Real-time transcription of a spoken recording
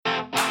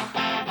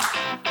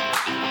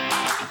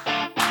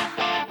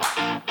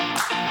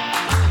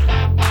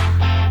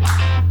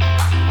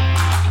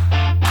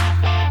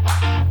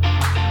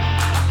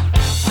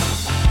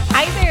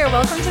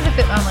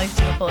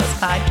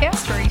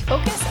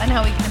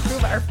how we can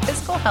improve our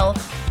physical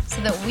health so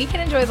that we can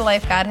enjoy the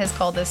life God has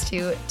called us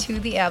to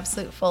the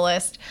absolute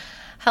fullest.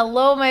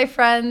 Hello, my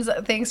friends.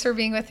 Thanks for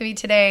being with me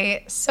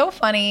today. So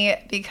funny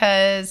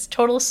because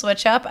total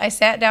switch up. I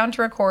sat down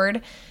to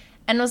record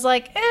and was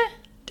like,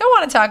 don't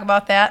want to talk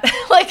about that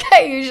like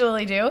I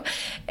usually do,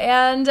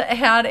 and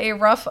had a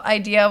rough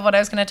idea of what I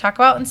was going to talk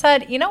about and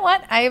said, you know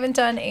what? I haven't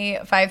done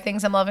a 5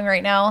 things I'm loving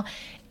right now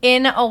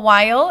in a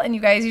while, and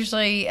you guys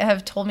usually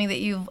have told me that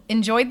you've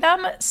enjoyed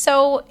them,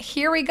 so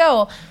here we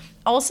go.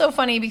 Also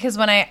funny because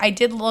when I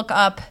did look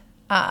up,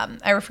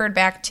 I referred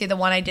back to the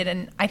one I did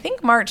in, I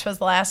think March was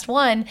the last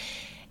one,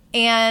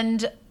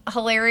 and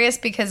hilarious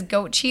because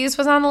goat cheese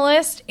was on the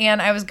list,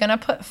 and I was going to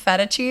put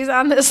feta cheese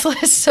on this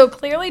list, so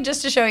clearly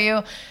just to show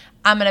you,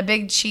 I'm in a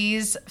big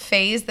cheese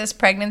phase this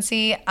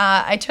pregnancy.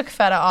 I took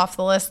feta off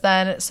the list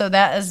then, so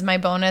that is my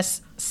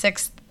bonus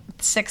six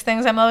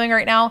things I'm loving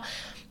right now.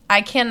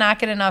 I cannot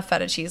get enough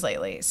feta cheese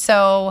lately.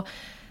 So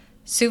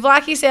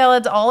souvlaki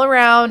salads all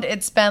around.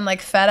 It's been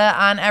like feta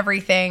on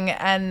everything,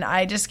 and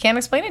I just can't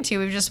explain it to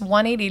you. We've just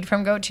 180'd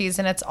from goat cheese,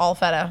 and it's all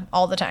feta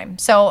all the time.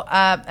 So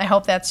I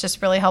hope that's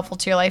just really helpful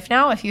to your life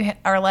now. If you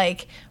are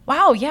like,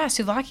 wow, yeah,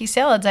 souvlaki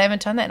salads, I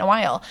haven't done that in a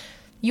while.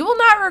 You will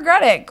not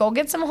regret it. Go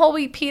get some whole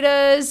wheat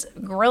pitas,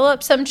 grill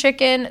up some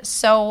chicken.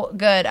 So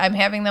good. I'm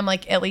having them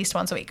like at least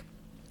once a week.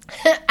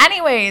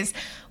 Anyways,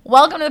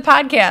 welcome to the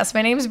podcast.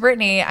 My name is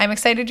Brittany. I'm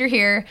excited you're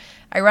here.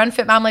 I run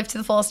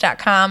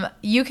fitmomlifetothefullest.com.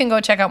 You can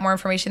go check out more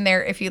information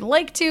there if you'd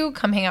like to.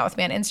 Come hang out with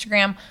me on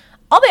Instagram,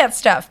 all that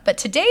stuff. But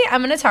today I'm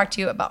going to talk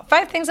to you about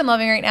 5 things I'm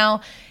loving right now.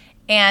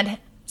 And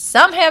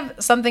some have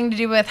something to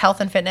do with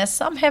health and fitness.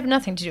 Some have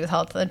nothing to do with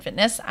health and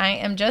fitness. I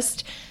am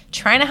just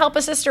trying to help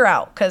a sister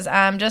out because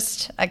I'm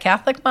just a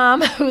Catholic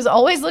mom who's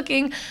always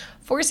looking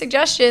for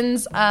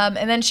suggestions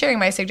and then sharing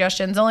my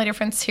suggestions. The only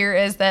difference here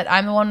is that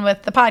I'm the one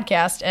with the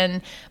podcast,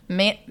 and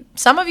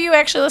some of you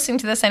actually listening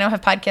to this I know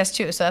have podcasts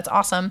too, so that's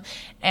awesome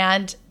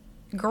and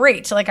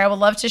great. Like, I would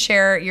love to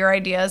share your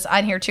ideas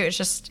on here too. It's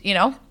just,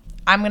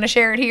 I'm going to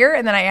share it here,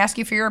 and then I ask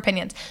you for your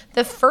opinions.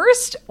 The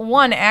first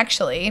one,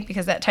 actually,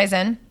 because that ties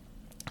in,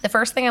 the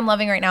first thing I'm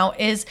loving right now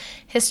is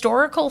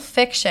historical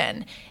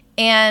fiction.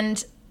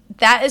 And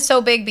that is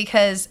so big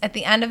because at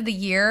the end of the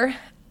year,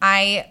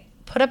 I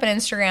put up an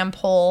Instagram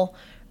poll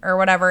or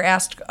whatever,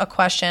 asked a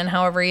question,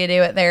 however you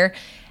do it there,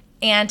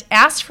 and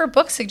asked for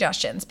book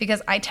suggestions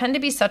because I tend to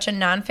be such a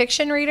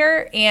nonfiction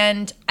reader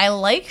and I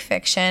like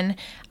fiction.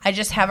 I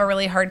just have a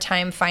really hard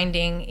time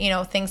finding,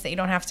 things that you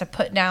don't have to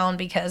put down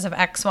because of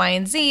X, Y,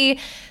 and Z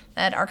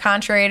that are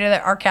contrary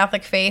to our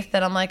Catholic faith,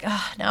 that I'm like,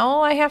 oh,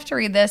 no, I have to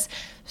read this.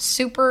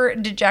 Super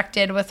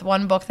dejected with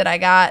one book that I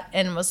got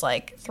and was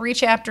like 3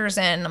 chapters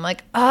in. I'm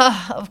like,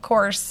 of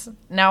course,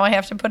 now I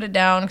have to put it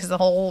down because the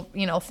whole,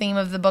 theme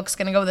of the book's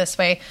going to go this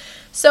way.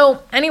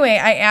 So anyway,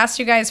 I asked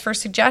you guys for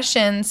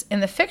suggestions in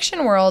the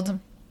fiction world,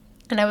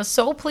 and I was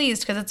so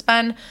pleased because it's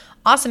been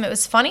awesome. It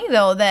was funny,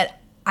 though, that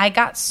I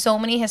got so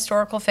many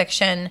historical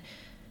fiction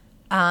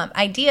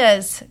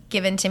ideas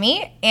given to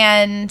me,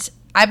 and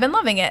I've been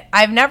loving it.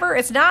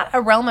 It's not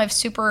a realm I've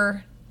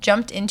super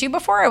jumped into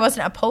before. I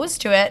wasn't opposed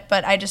to it,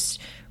 but I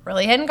just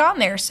really hadn't gone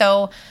there.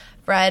 So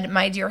read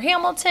My Dear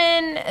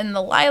Hamilton and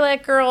The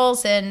Lilac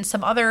Girls and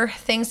some other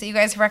things that you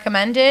guys have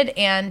recommended,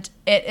 and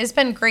it has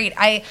been great.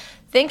 I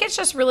think it's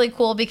just really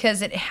cool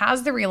because it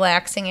has the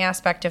relaxing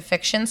aspect of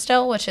fiction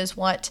still, which is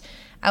what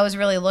I was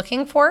really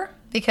looking for,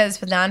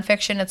 because with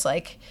nonfiction, it's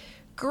like,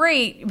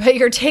 great, but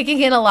you're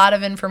taking in a lot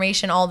of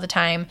information all the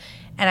time.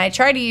 And I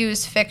try to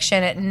use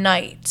fiction at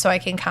night so I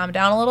can calm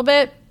down a little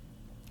bit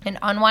and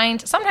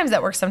unwind. Sometimes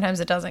that works, sometimes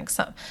it doesn't.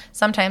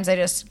 Sometimes I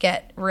just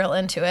get real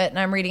into it and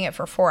I'm reading it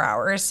for 4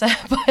 hours.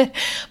 But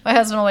my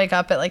husband will wake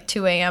up at like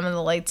 2 a.m. and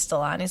the light's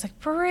still on. He's like,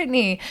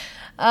 Brittany.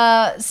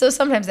 So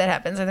sometimes that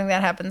happens. I think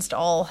that happens to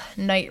all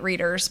night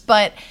readers.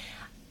 But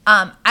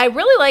I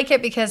really like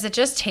it because it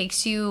just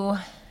takes you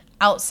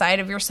outside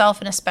of yourself,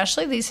 and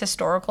especially these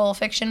historical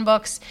fiction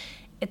books.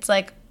 It's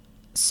like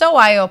so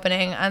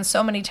eye-opening on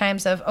so many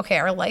times of, okay,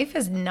 our life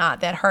is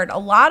not that hard. A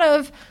lot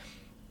of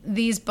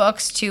these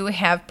books too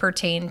have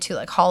pertained to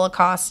like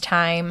Holocaust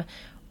time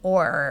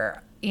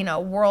or,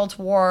 World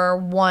War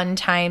I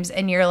times,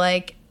 and you're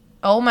like,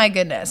 oh my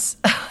goodness,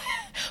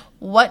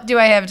 what do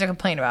I have to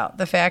complain about?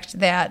 The fact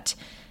that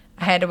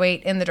I had to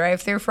wait in the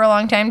drive-thru for a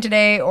long time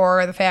today,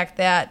 or the fact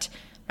that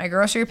my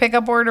grocery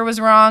pickup order was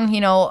wrong,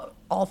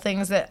 all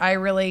things that I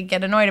really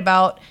get annoyed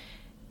about.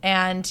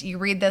 And you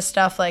read this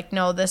stuff like,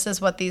 no, this is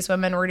what these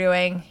women were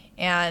doing,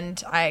 and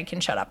I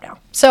can shut up now.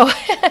 So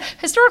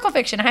historical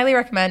fiction, highly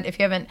recommend if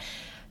you haven't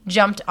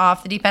jumped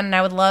off the deep end. And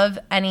I would love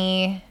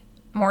any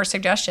more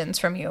suggestions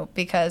from you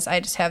because I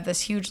just have this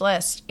huge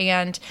list.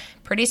 And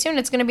pretty soon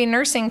it's going to be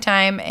nursing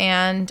time,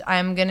 and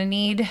I'm going to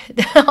need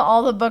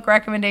all the book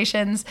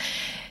recommendations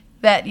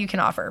that you can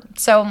offer.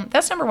 So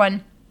that's number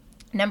 1.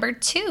 Number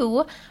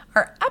 2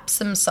 are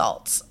Epsom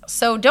salts.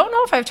 So don't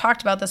know if I've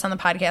talked about this on the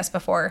podcast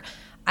before.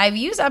 I've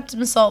used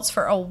Epsom salts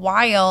for a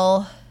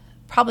while,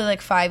 probably like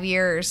 5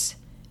 years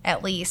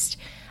at least,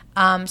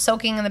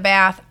 soaking in the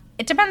bath.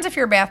 It depends if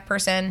you're a bath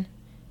person.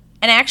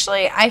 And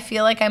actually, I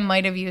feel like I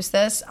might have used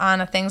this on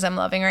a Things I'm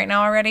Loving right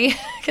now already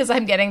because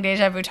I'm getting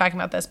deja vu talking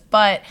about this.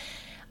 But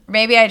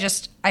maybe I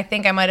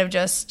think I might have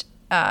just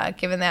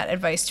given that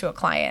advice to a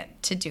client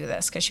to do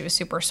this because she was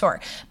super sore.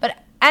 But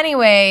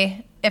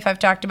anyway, if I've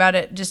talked about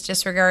it, just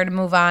disregard,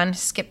 move on,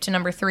 skip to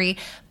number 3.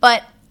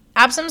 But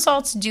Epsom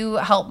salts do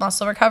help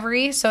muscle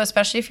recovery. So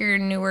especially if you're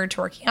newer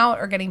to working out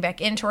or getting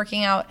back into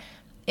working out,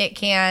 it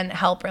can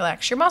help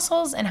relax your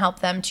muscles and help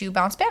them to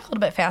bounce back a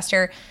little bit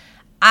faster.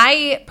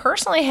 I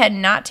personally had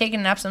not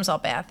taken an Epsom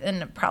salt bath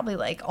in probably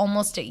like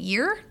almost a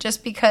year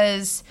just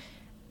because,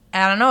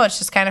 I don't know, it's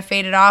just kind of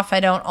faded off.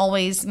 I don't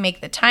always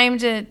make the time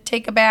to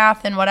take a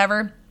bath and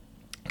whatever.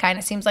 Kind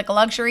of seems like a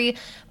luxury,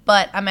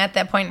 but I'm at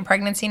that point in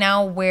pregnancy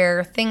now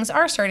where things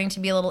are starting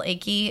to be a little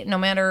achy no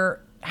matter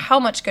how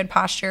much good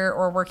posture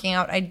or working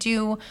out I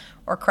do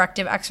or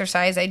corrective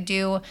exercise I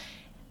do.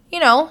 You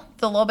know,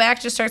 the low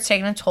back just starts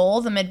taking a toll.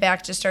 The mid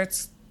back just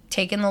starts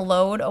taking the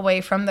load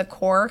away from the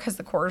core because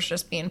the core is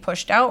just being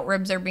pushed out.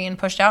 Ribs are being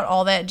pushed out,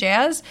 all that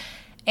jazz.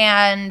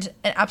 And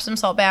an Epsom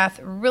salt bath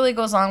really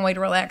goes a long way to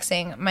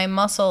relaxing my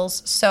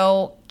muscles.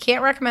 So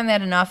can't recommend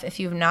that enough if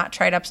you've not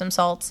tried Epsom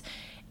salts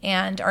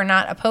and are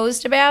not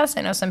opposed to baths.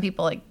 I know some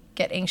people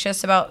get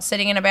anxious about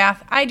sitting in a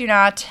bath. I do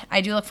not.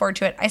 I do look forward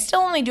to it. I still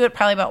only do it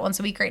probably about once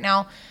a week right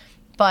now,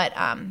 but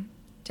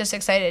just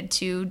excited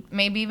to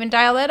maybe even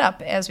dial that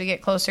up as we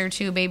get closer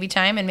to baby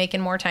time and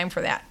making more time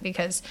for that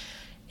because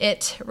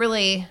it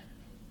really,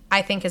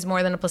 I think, is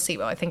more than a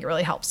placebo. I think it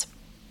really helps.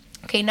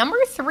 Okay, number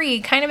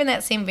 3, kind of in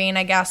that same vein,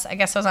 I guess I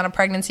was on a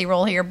pregnancy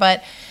roll here,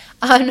 but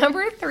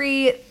number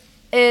 3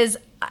 is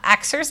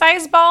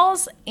exercise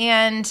balls.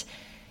 And,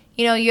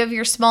 you know, you have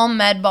your small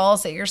med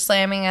balls that you're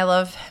slamming. I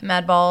love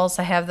med balls.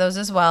 I have those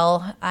as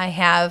well. I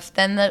have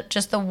then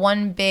the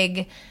one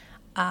big,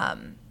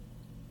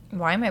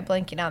 why am I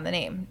blanking on the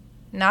name?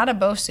 Not a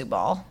Bosu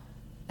ball.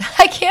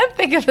 I can't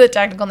think of the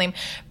technical name.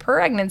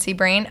 Pregnancy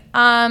brain.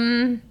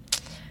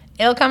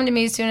 It'll come to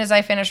me as soon as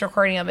I finish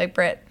recording a Big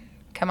Brit.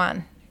 Come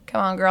on,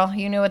 girl.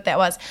 You knew what that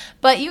was.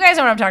 But you guys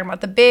know what I'm talking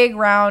about. The big,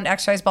 round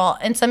exercise ball.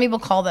 And some people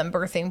call them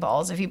birthing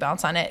balls if you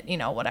bounce on it, you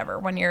know, whatever,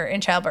 when you're in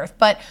childbirth.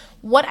 But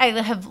what I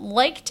have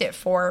liked it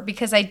for,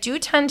 because I do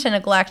tend to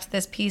neglect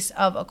this piece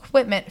of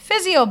equipment,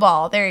 physio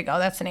ball. There you go.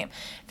 That's the name.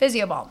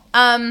 Physio ball.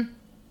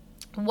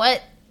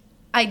 What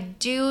I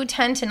do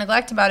tend to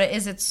neglect about it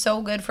is it's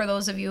so good for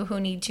those of you who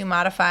need to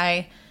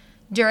modify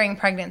during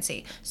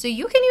pregnancy. So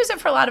you can use it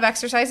for a lot of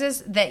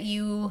exercises that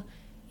you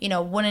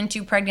wouldn't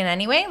do pregnant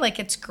anyway. Like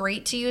it's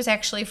great to use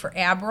actually for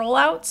ab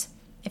rollouts.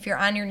 If you're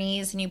on your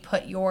knees and you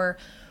put your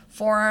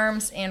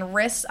forearms and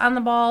wrists on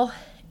the ball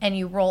and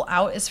you roll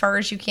out as far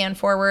as you can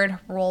forward,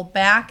 roll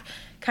back,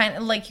 kind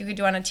of like you could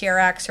do on a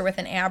TRX or with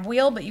an ab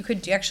wheel, but you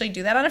could actually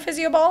do that on a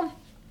physio ball.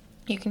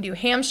 You can do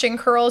hamstring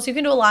curls. You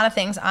can do a lot of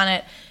things on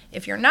it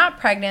if you're not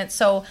pregnant.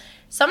 So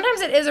sometimes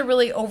it is a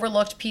really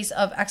overlooked piece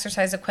of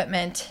exercise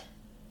equipment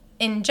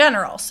in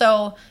general.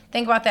 So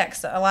think about that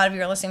because a lot of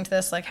you are listening to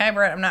this like, hi,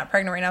 Brett, I'm not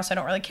pregnant right now, so I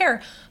don't really care.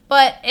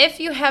 But if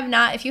you have an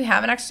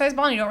exercise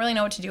ball and you don't really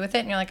know what to do with it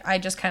and you're like, I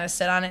just kind of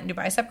sit on it and do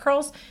bicep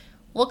curls,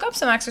 look up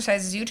some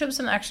exercises, YouTube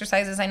some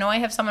exercises. I know I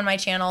have some on my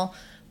channel,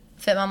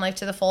 Fit Mom Life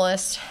to the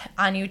Fullest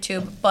on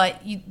YouTube,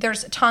 but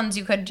there's tons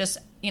you could just,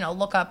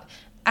 look up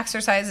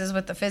exercises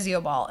with the physio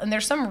ball. And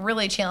there's some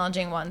really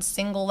challenging ones,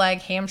 single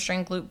leg,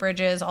 hamstring, glute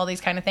bridges, all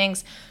these kind of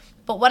things.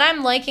 But what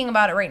I'm liking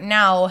about it right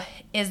now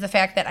is the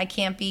fact that I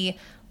can't be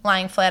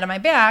lying flat on my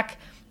back,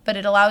 but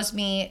it allows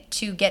me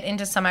to get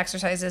into some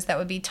exercises that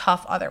would be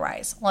tough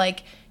otherwise,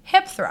 like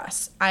hip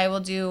thrusts. I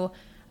will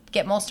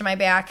get most of my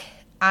back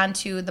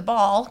onto the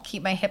ball,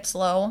 keep my hips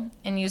low,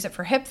 and use it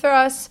for hip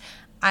thrusts.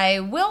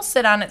 I will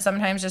sit on it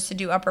sometimes just to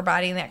do upper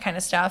body and that kind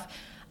of stuff.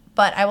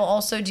 But I will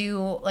also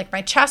do like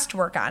my chest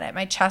work on it,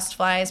 my chest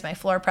flies, my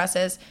floor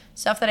presses,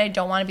 stuff that I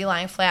don't want to be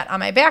lying flat on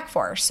my back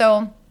for.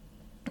 So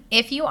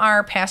if you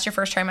are past your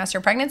first trimester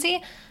of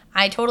pregnancy,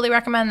 I totally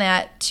recommend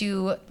that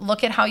to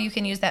look at how you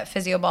can use that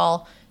physio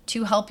ball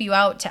to help you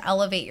out to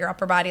elevate your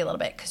upper body a little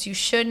bit because you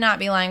should not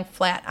be lying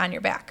flat on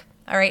your back.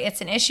 All right,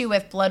 it's an issue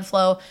with blood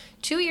flow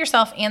to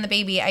yourself and the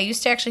baby. I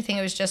used to actually think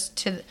it was just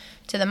to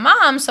the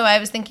mom, so I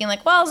was thinking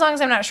like, well, as long as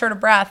I'm not short of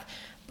breath.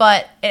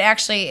 But it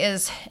actually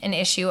is an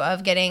issue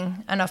of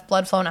getting enough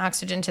blood flow and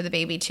oxygen to the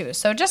baby too.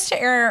 So just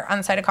to err on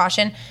the side of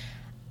caution,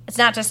 it's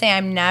not to say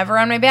I'm never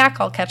on my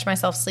back. I'll catch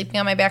myself sleeping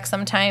on my back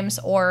sometimes,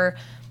 or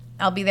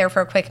I'll be there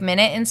for a quick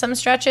minute in some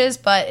stretches,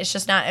 but it's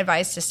just not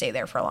advised to stay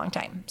there for a long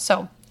time.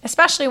 So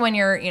especially when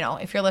you're,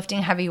 if you're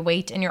lifting heavy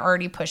weight and you're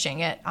already pushing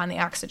it on the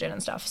oxygen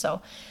and stuff.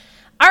 So,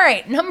 all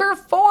right, number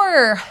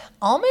 4,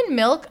 almond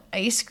milk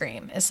ice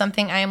cream is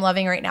something I am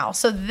loving right now.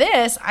 So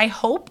this, I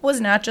hope,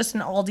 was not just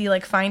an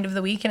Aldi find of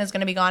the week and is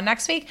going to be gone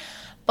next week,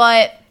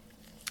 but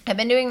I've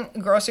been doing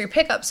grocery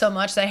pickup so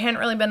much that I hadn't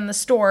really been in the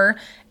store.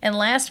 And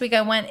last week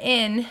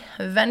I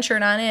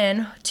ventured on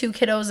in, 2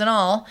 kiddos and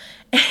all,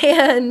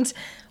 and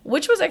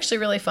which was actually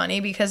really funny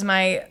because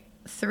my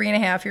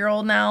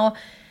 3.5-year-old now,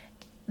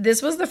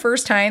 this was the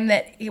first time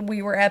that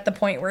we were at the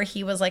point where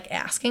he was like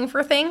asking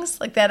for things.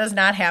 Like that has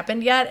not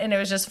happened yet. And it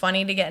was just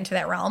funny to get into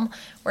that realm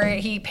where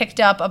he picked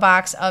up a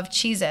box of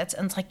Cheez-Its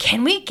and it's like,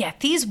 can we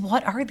get these?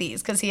 What are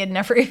these? Because he had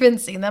never even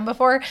seen them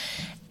before.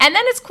 And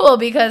then it's cool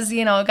because,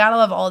 gotta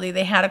love Aldi.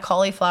 They had a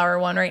cauliflower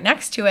one right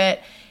next to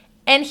it.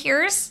 And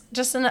here's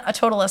just a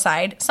total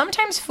aside.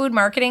 Sometimes food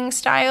marketing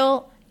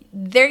style,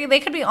 they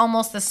could be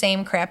almost the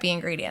same crappy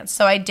ingredients.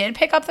 So I did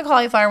pick up the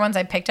cauliflower ones.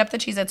 I picked up the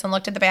Cheez-Its and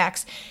looked at the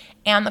backs.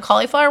 And the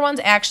cauliflower ones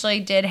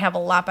actually did have a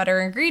lot better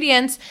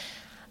ingredients.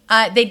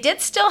 They did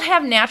still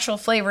have natural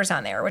flavors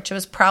on there, which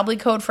was probably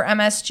code for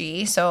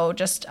MSG. So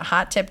just a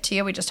hot tip to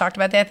you. We just talked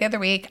about that the other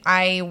week.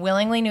 I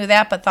willingly knew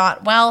that, but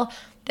thought, well,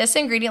 this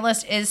ingredient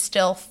list is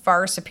still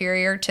far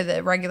superior to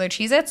the regular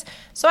Cheez-Its.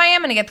 So I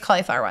am going to get the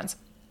cauliflower ones.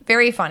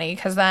 Very funny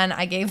because then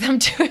I gave them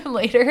to him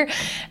later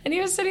and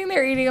he was sitting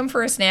there eating them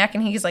for a snack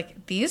and he's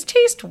like, these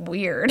taste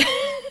weird.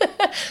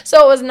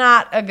 So it was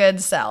not a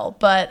good sell,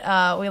 but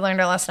we learned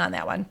our lesson on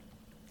that one.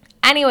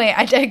 Anyway,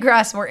 I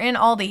digress. We're in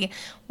Aldi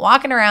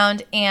walking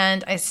around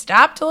and I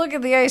stopped to look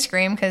at the ice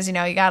cream because, you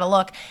got to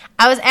look.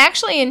 I was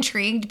actually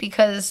intrigued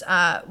because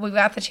we've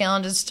got the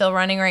challenges still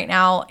running right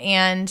now.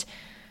 And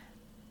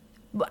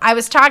I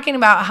was talking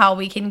about how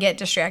we can get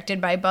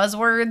distracted by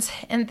buzzwords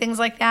and things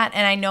like that.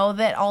 And I know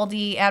that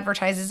Aldi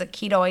advertises a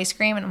keto ice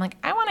cream. And I'm like,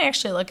 I want to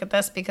actually look at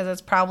this because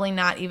it's probably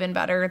not even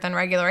better than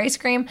regular ice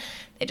cream.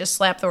 They just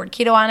slap the word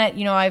keto on it.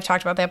 I've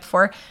talked about that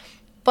before.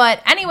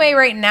 But anyway,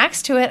 right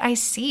next to it, I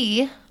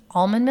see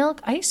almond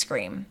milk ice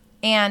cream.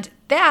 And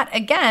that,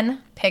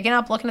 again, picking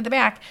up, looking at the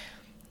back,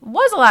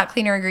 was a lot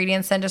cleaner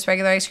ingredients than just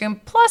regular ice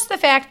cream. Plus the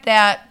fact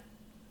that,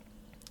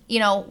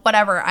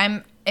 whatever,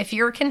 if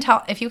you can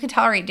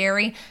tolerate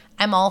dairy,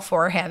 I'm all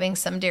for having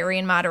some dairy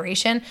in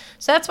moderation.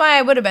 So that's why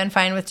I would have been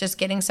fine with just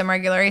getting some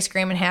regular ice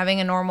cream and having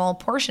a normal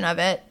portion of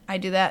it. I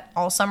do that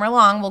all summer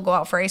long. We'll go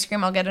out for ice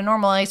cream. I'll get a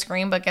normal ice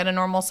cream, but get a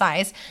normal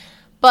size.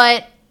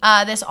 But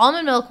this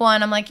almond milk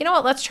one, I'm like, you know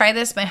what? Let's try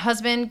this. My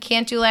husband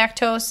can't do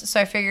lactose. So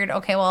I figured,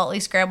 okay, well, at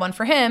least grab one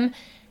for him.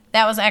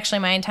 That was actually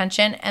my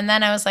intention. And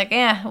then I was like,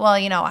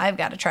 I've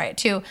got to try it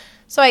too.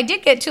 So I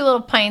did get 2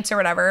 little pints or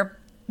whatever.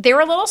 They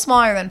were a little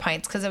smaller than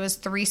pints because it was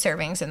 3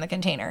 servings in the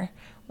container,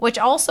 which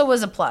also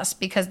was a plus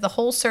because the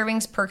whole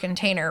servings per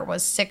container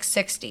was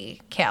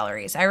 660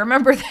 calories. I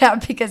remember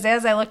that because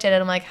as I looked at it,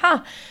 I'm like,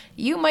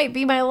 you might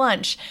be my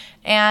lunch.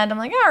 And I'm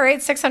like, all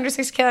right,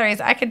 606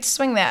 calories. I could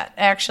swing that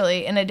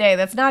actually in a day.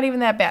 That's not even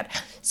that bad.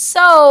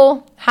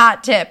 So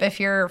hot tip, if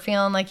you're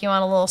feeling like you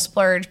want a little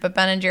splurge, but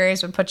Ben &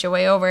 Jerry's would put you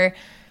way over,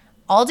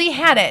 Aldi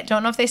had it.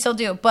 Don't know if they still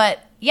do. But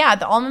yeah,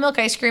 the almond milk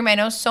ice cream, I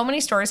know so many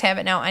stores have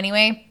it now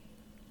anyway.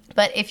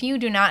 But if you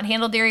do not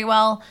handle dairy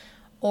well,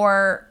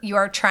 or you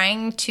are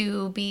trying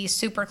to be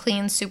super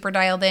clean, super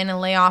dialed in, and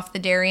lay off the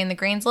dairy and the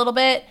grains a little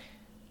bit,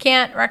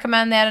 can't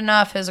recommend that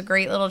enough. It was a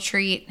great little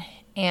treat,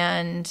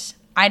 and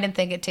I didn't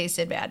think it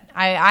tasted bad.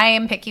 I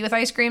am picky with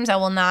ice creams. I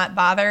will not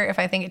bother if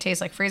I think it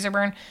tastes like freezer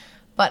burn,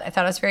 but I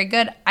thought it was very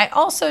good. I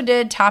also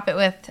did top it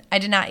with, I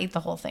did not eat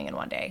the whole thing in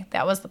one day.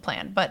 That was the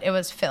plan, but it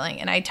was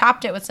filling, and I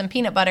topped it with some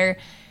peanut butter.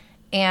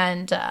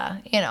 And,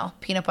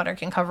 peanut butter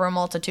can cover a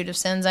multitude of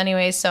sins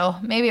anyway, so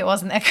maybe it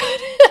wasn't that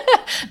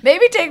good.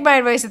 Maybe take my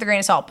advice with a grain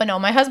of salt. But no,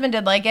 my husband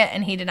did like it,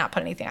 and he did not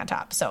put anything on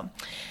top. So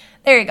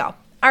there you go.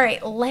 All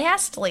right,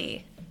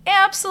 lastly,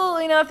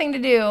 absolutely nothing to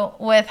do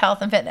with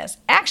health and fitness.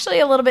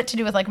 Actually, a little bit to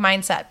do with,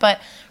 mindset. But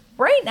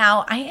right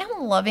now, I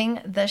am loving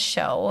the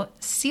show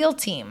SEAL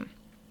Team.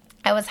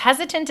 I was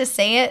hesitant to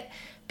say it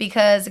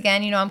because,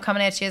 again, I'm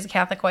coming at you as a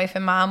Catholic wife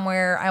and mom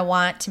where I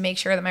want to make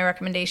sure that my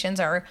recommendations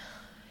are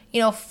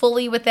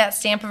fully with that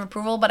stamp of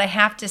approval, but I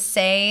have to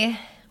say,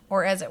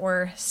 or as it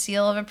were,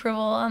 seal of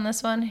approval on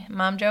this one,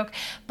 mom joke,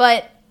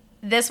 but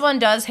this one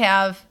does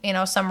have,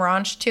 some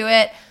raunch to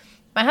it.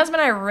 My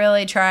husband and I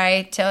really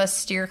try to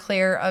steer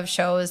clear of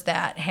shows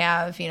that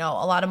have, a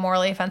lot of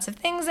morally offensive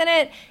things in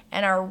it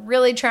and are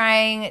really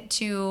trying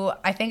to,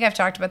 I think I've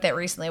talked about that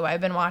recently, what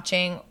I've been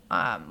watching.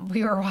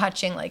 We were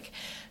watching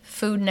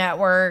Food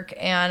Network,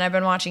 and I've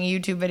been watching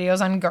YouTube videos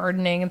on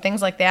gardening and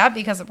things like that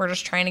because we're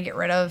just trying to get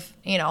rid of,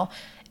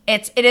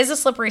 it is a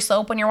slippery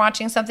slope when you're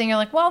watching something. You're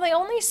like, well, they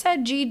only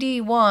said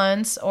GD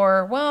once,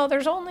 or, well,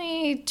 there's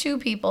only 2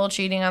 people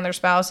cheating on their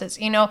spouses.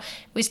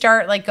 We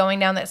start going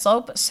down that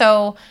slope.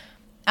 So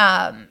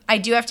I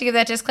do have to give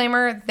that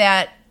disclaimer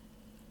that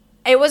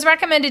it was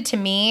recommended to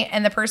me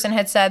and the person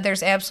had said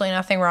there's absolutely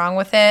nothing wrong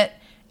with it.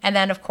 And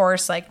then, of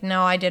course,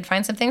 no, I did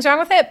find some things wrong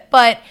with it.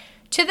 But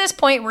to this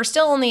point, we're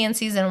still only in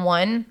season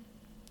 1.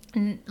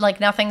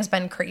 Nothing's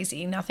been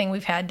crazy. Nothing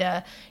we've had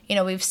to,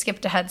 we've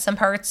skipped ahead some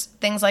parts,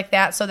 things like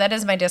that. So that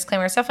is my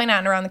disclaimer. It's definitely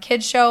not an Around the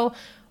Kids show,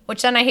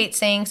 which then I hate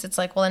saying because it's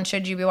well, then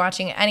should you be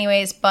watching it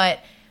anyways? But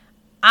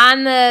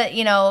on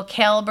the,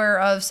 caliber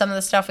of some of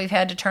the stuff we've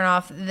had to turn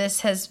off,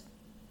 this has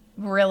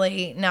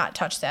really not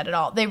touched that at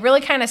all. They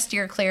really kind of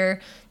steer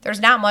clear. There's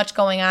not much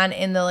going on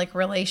in the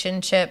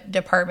relationship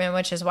department,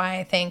 which is why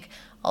I think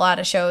a lot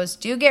of shows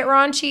do get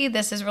raunchy.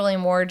 This is really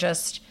more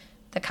just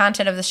the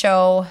content of the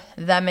show,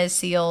 them as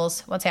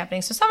SEALs, what's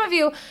happening. So some of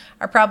you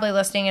are probably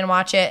listening and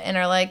watch it and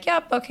are like,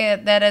 yep,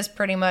 okay, that is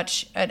pretty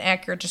much an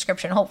accurate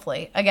description,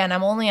 hopefully. Again,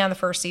 I'm only on the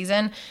first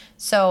season,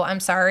 so I'm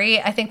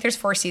sorry. I think there's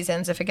 4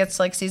 seasons. If it gets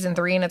like season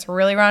 3 and it's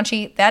really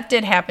raunchy, that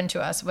did happen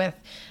to us with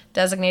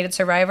Designated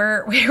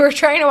Survivor. We were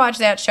trying to watch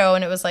that show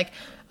and it was like,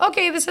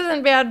 okay, this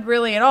isn't bad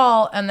really at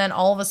all. And then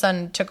all of a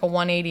sudden took a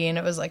 180 and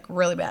it was like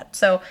really bad.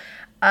 So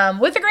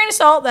with a grain of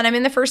salt that I'm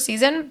in the first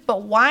season,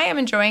 but why I'm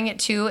enjoying it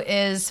too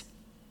is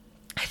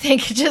I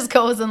think it just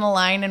goes in the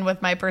line and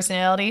with my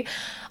personality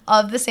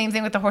of the same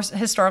thing with the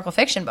historical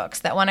fiction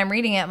books, that when I'm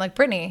reading it, I'm like,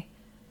 Brittany,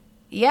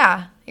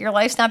 yeah, your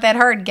life's not that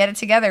hard. Get it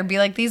together. Be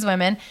like these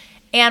women.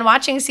 And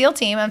watching SEAL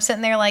Team, I'm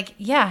sitting there like,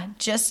 yeah,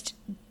 just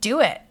do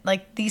it.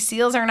 Like these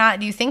SEALs are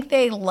not, do you think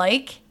they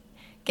like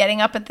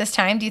getting up at this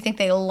time? Do you think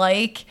they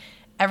like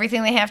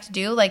everything they have to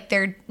do? Like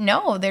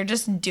they're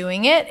just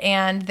doing it,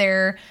 and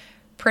they're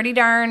pretty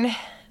darn,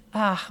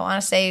 I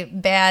want to say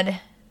bad,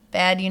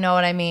 you know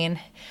what I mean?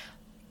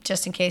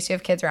 Just in case you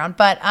have kids around.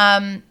 But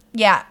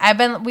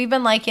yeah, we've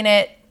been liking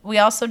it. We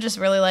also just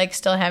really like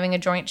still having a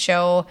joint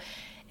show.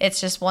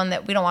 It's just one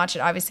that we don't watch it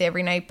obviously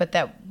every night, but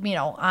that, you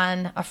know,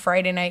 on a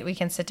Friday night we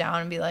can sit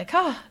down and be like,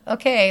 oh,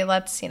 okay,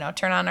 let's, you know,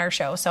 turn on our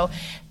show. So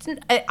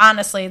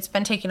honestly, it's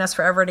been taking us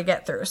forever to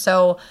get through.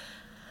 So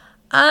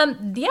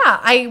yeah,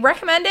 I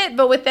recommend it,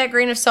 but with that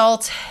grain of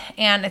salt.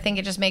 And I think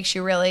it just makes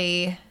you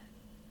really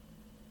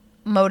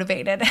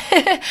motivated.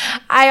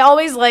 I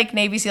always like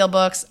Navy SEAL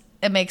books.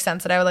 It makes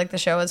sense that I would like the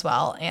show as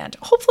well. And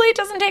hopefully it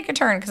doesn't take a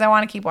turn because I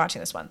want to keep watching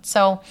this one.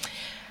 So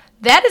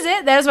that is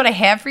it. That is what I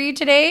have for you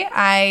today.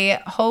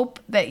 I hope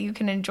that you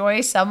can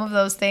enjoy some of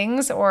those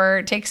things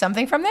or take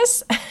something from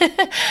this.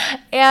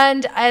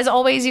 And as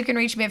always, you can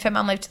reach me at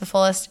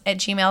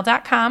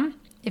fitmomlifetothefullest@gmail.com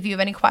if you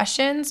have any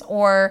questions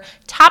or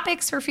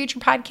topics for future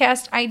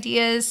podcast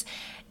ideas.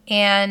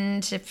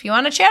 And if you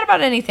want to chat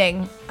about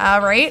anything,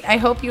 all right. I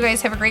hope you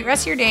guys have a great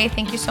rest of your day.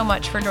 Thank you so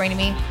much for joining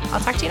me. I'll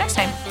talk to you next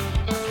time.